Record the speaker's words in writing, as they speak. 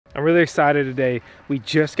I'm really excited today. We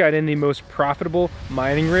just got in the most profitable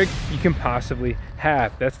mining rig you can possibly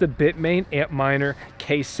have. That's the Bitmain Antminer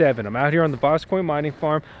K7. I'm out here on the VoskCoin mining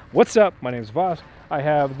farm. What's up? My name is Vosk. I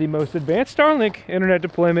have the most advanced Starlink internet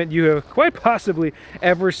deployment you have quite possibly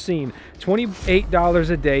ever seen. $28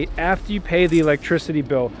 a day after you pay the electricity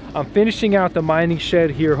bill. I'm finishing out the mining shed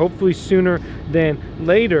here, hopefully sooner than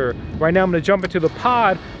later. Right now I'm gonna jump into the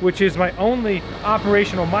pod, which is my only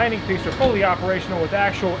operational mining piece, or fully operational with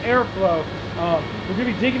actual airflow. We're gonna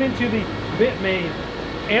be digging into the Bitmain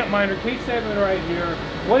Antminer K7 right here,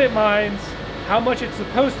 what it mines, how much it's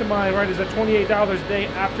supposed to mine, right, is at $28 a day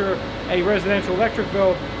after a residential electric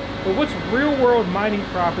bill. But what's real world mining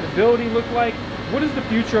profitability look like? What is the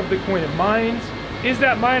future of the coin it mines? Is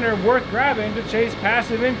that miner worth grabbing to chase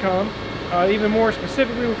passive income, even more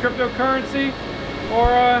specifically with cryptocurrency?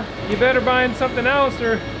 Or you better buying something else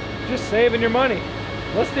or just saving your money?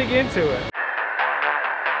 Let's dig into it.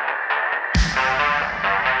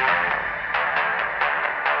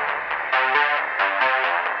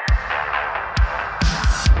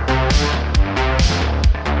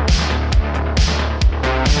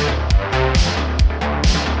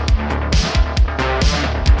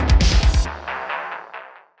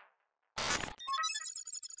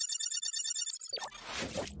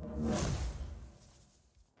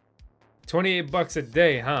 $28 a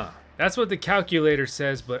day, huh? That's what the calculator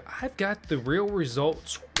says, but I've got the real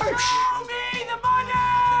results. Show me the money!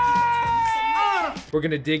 We're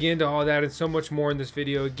gonna dig into all that and so much more in this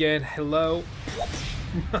video. Again, hello.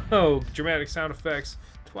 Oh, dramatic sound effects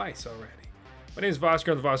twice already. My name is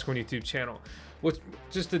Vosker on the VoskCoin YouTube channel.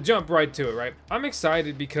 Just to jump right to it, right? I'm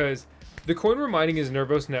excited because the coin we're mining is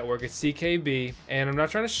Nervos Network. It's CKB, and I'm not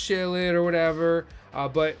trying to shill it or whatever,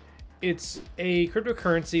 but it's a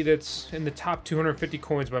cryptocurrency that's in the top 250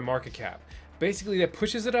 coins by market cap. Basically, that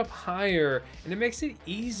pushes it up higher, and it makes it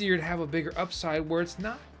easier to have a bigger upside where it's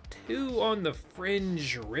not too on the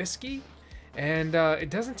fringe risky, and it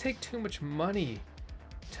doesn't take too much money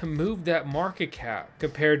to move that market cap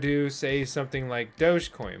compared to, say, something like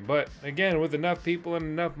Dogecoin. But again, with enough people and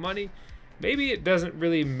enough money, maybe it doesn't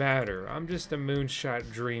really matter. I'm just a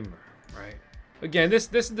moonshot dreamer, right? Again, this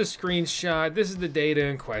is the screenshot. This is the data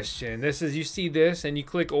in question. This is, you see this and you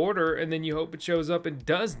click order and then you hope it shows up and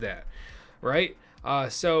does that, right?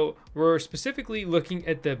 So we're specifically looking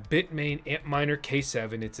at the Bitmain Antminer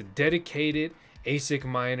K7. It's a dedicated ASIC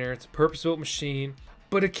miner. It's a purpose-built machine.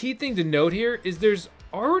 But a key thing to note here is there's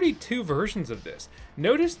already two versions of this.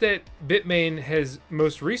 Notice that Bitmain has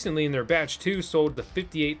most recently in their batch 2 sold the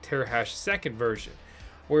 58 terahash second version,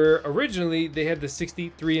 where originally they had the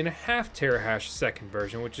 63.5 terahash second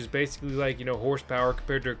version, which is basically like, you know, horsepower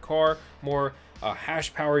compared to a car. More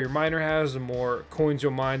hash power your miner has, the more coins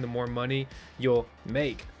you'll mine, the more money you'll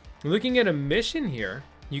make. Looking at emission here,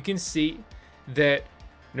 you can see that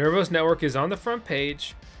Nervos Network is on the front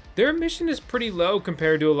page. Their emission is pretty low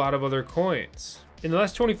compared to a lot of other coins. In the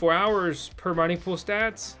last 24 hours per mining pool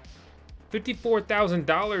stats,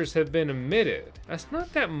 $54,000 have been emitted. That's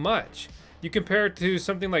not that much. You compare it to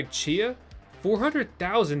something like Chia,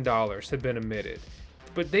 $400,000 have been emitted,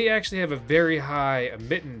 but they actually have a very high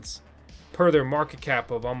emittance per their market cap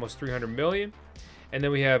of almost 300 million. And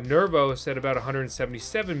then we have Nervos at about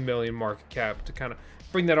 177 million market cap to kind of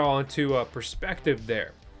bring that all into perspective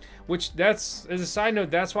there. Which, that's, as a side note,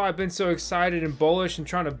 that's why I've been so excited and bullish and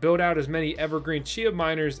trying to build out as many evergreen Chia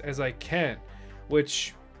miners as I can,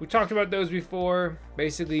 which we talked about those before,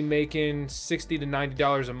 basically making $60 to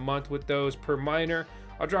 $90 a month with those per miner.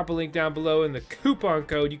 I'll drop a link down below in the coupon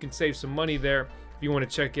code. You can save some money there if you want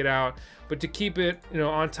to check it out. But to keep it, you know,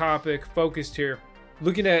 on topic, focused here,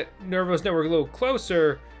 looking at Nervos Network a little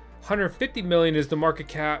closer, 150 million is the market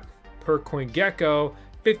cap per CoinGecko,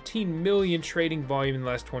 15 million trading volume in the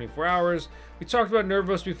last 24 hours. We talked about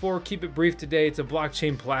Nervos before, keep it brief today. It's a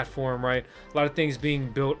blockchain platform, right? A lot of things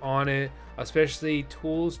being built on it, especially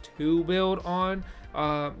tools to build on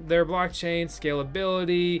their blockchain,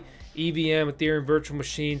 scalability, EVM, Ethereum virtual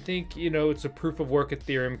machine. Think, you know, it's a proof of work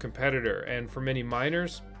Ethereum competitor. And for many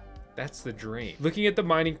miners, that's the dream. Looking at the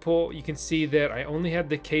mining pool, you can see that I only had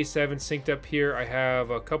the K7 synced up here. I have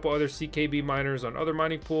a couple other CKB miners on other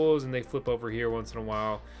mining pools, and they flip over here once in a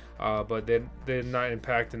while, but they're not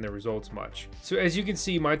impacting the results much. So as you can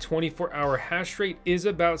see, my 24-hour hash rate is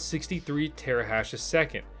about 63 terahash a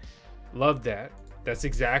second. Love that. That's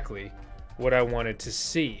exactly what I wanted to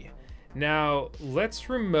see. Now let's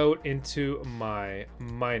remote into my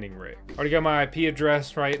mining rig. Already got my IP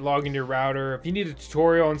address, right? Log in your router. If you need a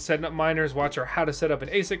tutorial on setting up miners, watch our how to set up an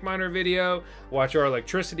ASIC miner video, watch our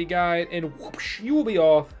electricity guide, and whoosh, you will be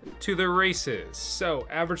off to the races. So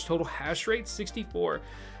average total hash rate 64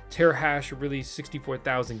 terahash, or really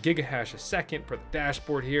 64,000 gigahash a second per the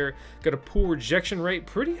dashboard here. Got a pool rejection rate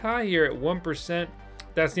pretty high here at 1%.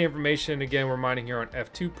 That's the information. Again, we're mining here on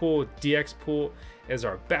F2 pool. DX pool is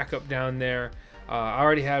our backup down there. I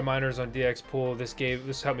already had miners on DX pool. This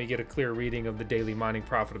helped me get a clear reading of the daily mining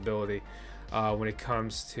profitability when it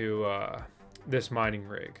comes to this mining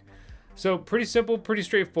rig. So pretty simple, pretty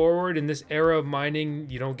straightforward. In this era of mining,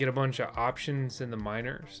 you don't get a bunch of options in the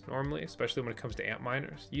miners normally, especially when it comes to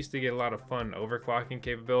Antminers. You used to get a lot of fun overclocking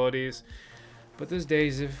capabilities, but those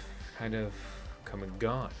days have kind of come and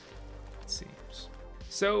gone, it seems.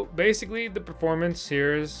 So basically the performance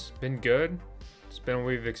here has been good. It's been what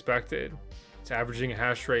we've expected. It's averaging a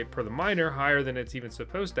hash rate per the miner higher than it's even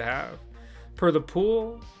supposed to have. Per the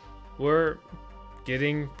pool, we're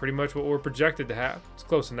getting pretty much what we're projected to have. It's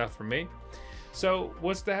close enough for me. So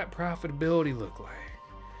what's that profitability look like?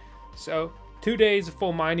 So 2 days of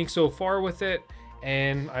full mining so far with it,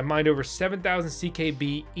 and I mined over 7,000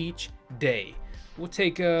 CKB each day. We'll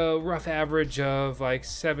take a rough average of like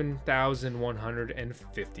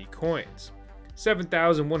 7,150 coins.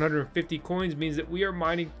 7,150 coins means that we are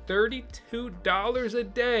mining $32 a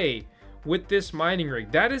day with this mining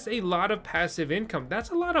rig. That is a lot of passive income.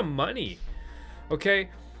 That's a lot of money. Okay,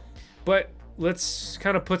 but let's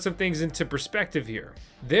kind of put some things into perspective here.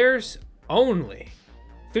 There's only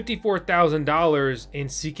 $54,000 in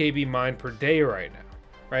CKB mined per day right now,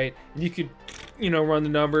 right? And you could, run the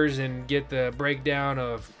numbers and get the breakdown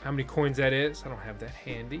of how many coins that is. I don't have that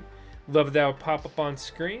handy. Love if that would pop up on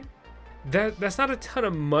screen. That's not a ton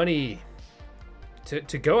of money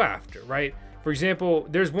to go after, right? For example,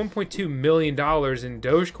 there's $1.2 million in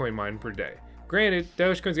Dogecoin mined per day. Granted,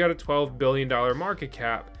 Dogecoin's got a $12 billion market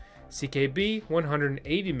cap. CKB,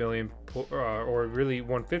 180 million, or really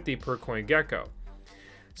 150 per coin gecko.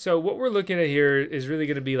 So what we're looking at here is really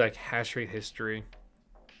going to be like hash rate history.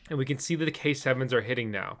 And we can see that the K7s are hitting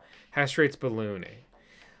now. Hash rate's ballooning.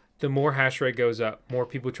 The more hash rate goes up, more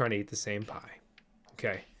people trying to eat the same pie.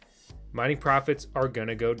 Okay. Mining profits are going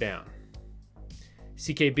to go down.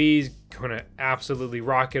 CKB is going to absolutely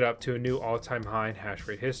rocket up to a new all-time high in hash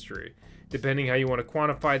rate history. Depending how you want to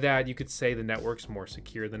quantify that, you could say the network's more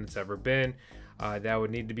secure than it's ever been. That would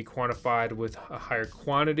need to be quantified with a higher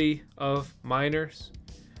quantity of miners,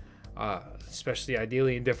 especially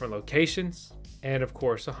ideally in different locations, and of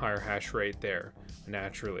course a higher hash rate there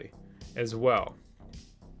naturally as well.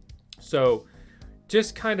 So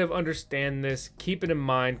just kind of understand this, keep it in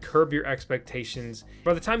mind, curb your expectations.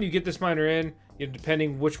 By the time you get this miner in,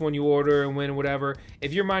 depending which one you order and when, whatever,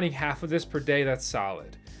 if you're mining half of this per day, that's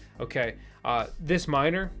solid. Okay, this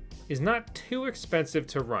miner is not too expensive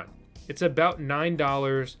to run. It's about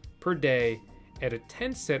 $9 per day at a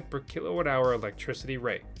 10-cent per kilowatt hour electricity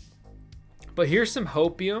rate. But here's some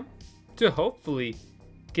hopium to hopefully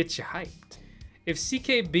get you hyped. If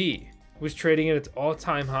CKB was trading at its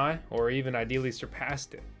all-time high, or even ideally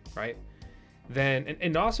surpassed it, right? Then,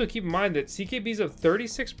 and also keep in mind that CKB's up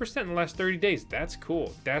 36% in the last 30 days. That's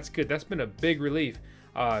cool, that's good. That's been a big relief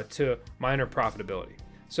to miner profitability.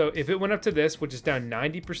 So if it went up to this, which is down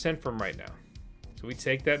 90% from right now, so we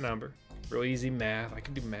take that number, real easy math, I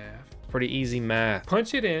can do math, pretty easy math.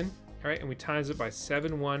 Punch it in, all right, and we times it by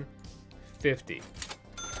 7,150.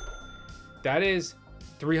 That is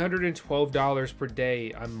 $312 per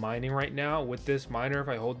day I'm mining right now with this miner. If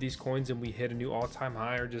I hold these coins and we hit a new all-time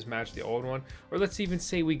high or just match the old one, or let's even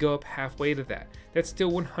say we go up halfway to that, that's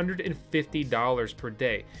still $150 per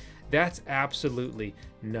day. That's absolutely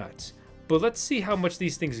nuts. But let's see how much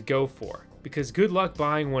these things go for, because good luck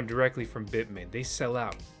buying one directly from Bitmain. They sell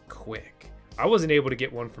out quick. I wasn't able to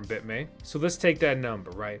get one from Bitmain, so let's take that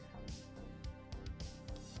number, right?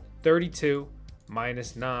 32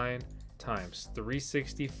 minus 9 times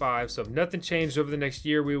 365. So if nothing changed over the next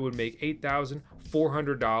year, we would make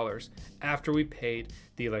 $8,400 after we paid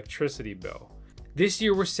the electricity bill. This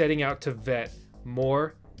year, we're setting out to vet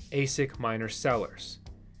more ASIC miner sellers.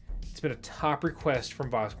 It's been a top request from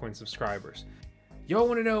VoskCoin subscribers. Y'all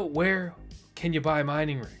want to know where can you buy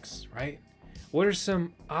mining rigs, right? What are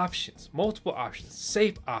some options? Multiple options,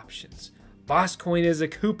 safe options. VoskCoin is a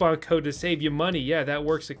coupon code to save you money. Yeah, that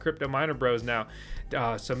works at CryptoMinerBros now.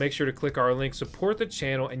 So make sure to click our link, support the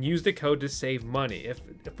channel, and use the code to save money. If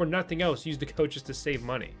for nothing else, use the code just to save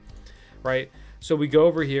money, right? So we go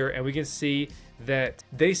over here and we can see that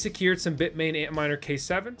they secured some Bitmain Antminer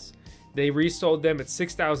K7s. They resold them at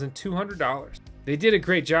 $6,200. They did a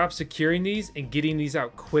great job securing these and getting these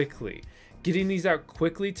out quickly. Getting these out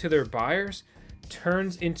quickly to their buyers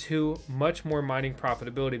turns into much more mining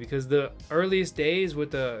profitability, because the earliest days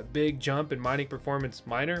with the big jump in mining performance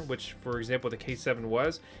miner, which for example the K7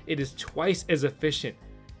 was, it is twice as efficient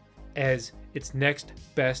as its next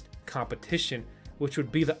best competition, which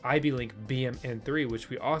would be the IB-Link BMN3, which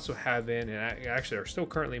we also have in and actually are still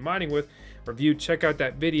currently mining with. Reviewed, check out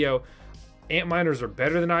that video. Ant miners are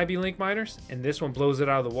better than IB-Link miners, and this one blows it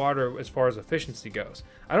out of the water as far as efficiency goes.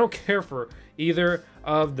 I don't care for either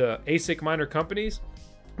of the ASIC miner companies,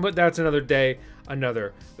 but that's another day,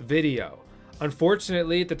 another video.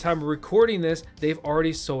 Unfortunately, at the time of recording this, they've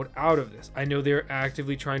already sold out of this. I know they're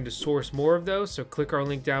actively trying to source more of those, so click our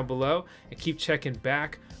link down below and keep checking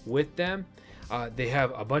back with them. They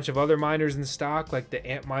have a bunch of other miners in stock, like the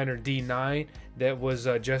Antminer D9 that was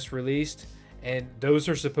just released, and those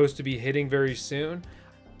are supposed to be hitting very soon.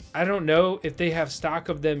 I don't know if they have stock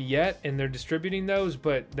of them yet and they're distributing those,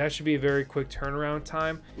 but that should be a very quick turnaround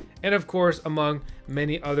time. And of course, among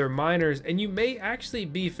many other miners, and you may actually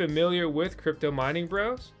be familiar with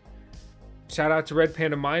CryptoMinerBros. Shout out to Red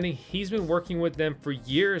Panda Mining. He's been working with them for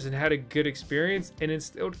years and had a good experience and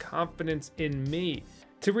instilled confidence in me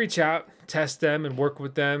to reach out, test them, and work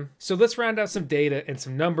with them. So let's round out some data and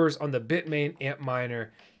some numbers on the Bitmain Antminer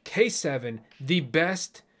K7, the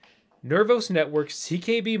best Nervos Network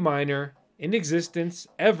CKB miner in existence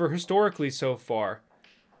ever historically so far,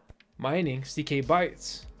 mining CK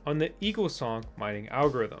bytes on the eaglesong mining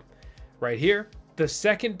algorithm. Right here, the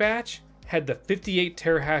second batch had the 58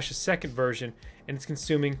 terahash a second version, and it's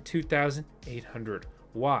consuming 2,800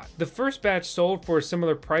 watts. The first batch sold for a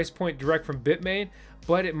similar price point direct from Bitmain,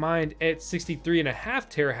 but it mined at 63.5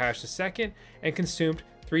 terahash a second and consumed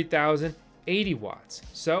 3,080 watts.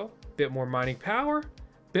 So, bit more mining power,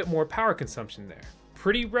 bit more power consumption there.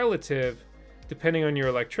 Pretty relative depending on your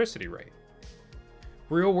electricity rate.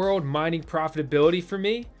 Real world mining profitability for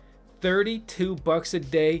me, 32 bucks a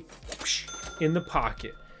day in the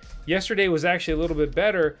pocket. Yesterday was actually a little bit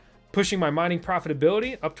better, pushing my mining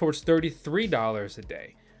profitability up towards $33 a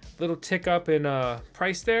day. Little tick up in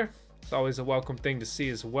price there. It's always a welcome thing to see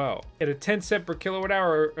as well. At a 10 cent per kilowatt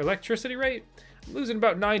hour electricity rate, I'm losing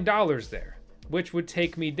about $9 there, which would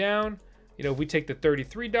take me down. You know, if we take the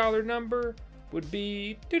 $33 number, would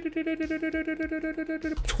be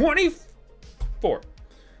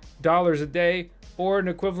 $24 a day, or an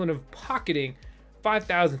equivalent of pocketing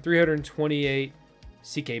 5,328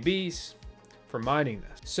 CKBs for mining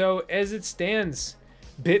this. So as it stands,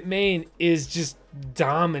 Bitmain is just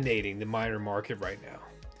dominating the miner market right now.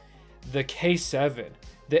 The K7,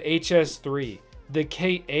 the HS3, the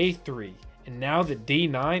KA3, and now the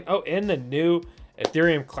D9, oh, and the new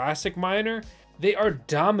Ethereum Classic miner, they are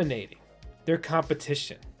dominating their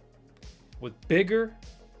competition with bigger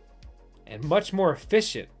and much more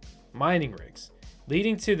efficient mining rigs,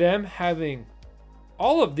 leading to them having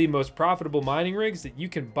all of the most profitable mining rigs that you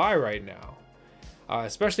can buy right now,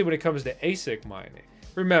 especially when it comes to ASIC mining.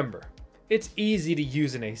 Remember, it's easy to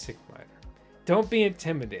use an ASIC miner. Don't be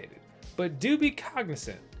intimidated, but do be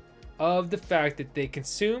cognizant of the fact that they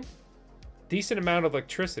consume a decent amount of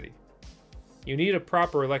electricity. You need a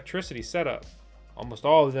proper electricity setup. Almost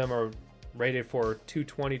all of them are rated for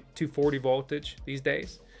 220, 240 voltage these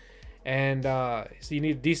days. And so you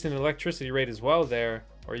need a decent electricity rate as well there,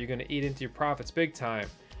 or you're gonna eat into your profits big time.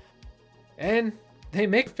 And they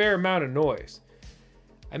make a fair amount of noise.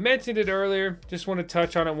 I mentioned it earlier, just want to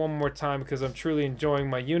touch on it one more time because I'm truly enjoying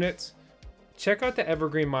my units. Check out the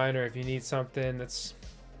Evergreen Miner if you need something that's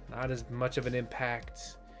not as much of an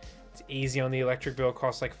impact. It's easy on the electric bill,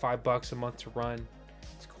 costs like $5 a month to run.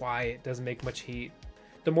 It's quiet, doesn't make much heat.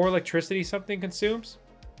 The more electricity something consumes,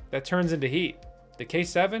 that turns into heat. The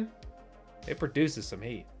K7, it produces some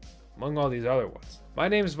heat, among all these other ones. My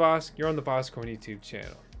name is Vosk, you're on the VoskCoin YouTube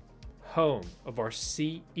channel. Home of our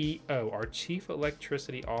CEO, our Chief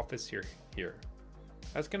Electricity Officer here.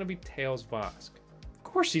 That's gonna be Tails Vosk. Of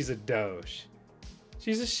course she's a Doge.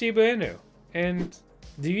 She's a Shiba Inu. And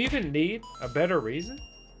do you even need a better reason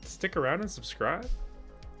to stick around and subscribe?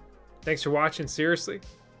 Thanks for watching, seriously.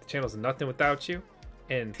 The channel's nothing without you.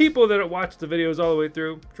 And people that watch the videos all the way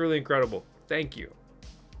through, truly incredible. Thank you.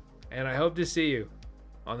 And I hope to see you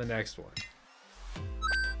on the next one.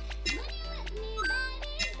 When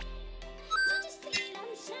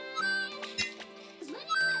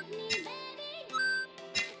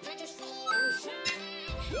you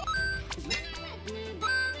let me,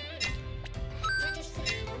 baby.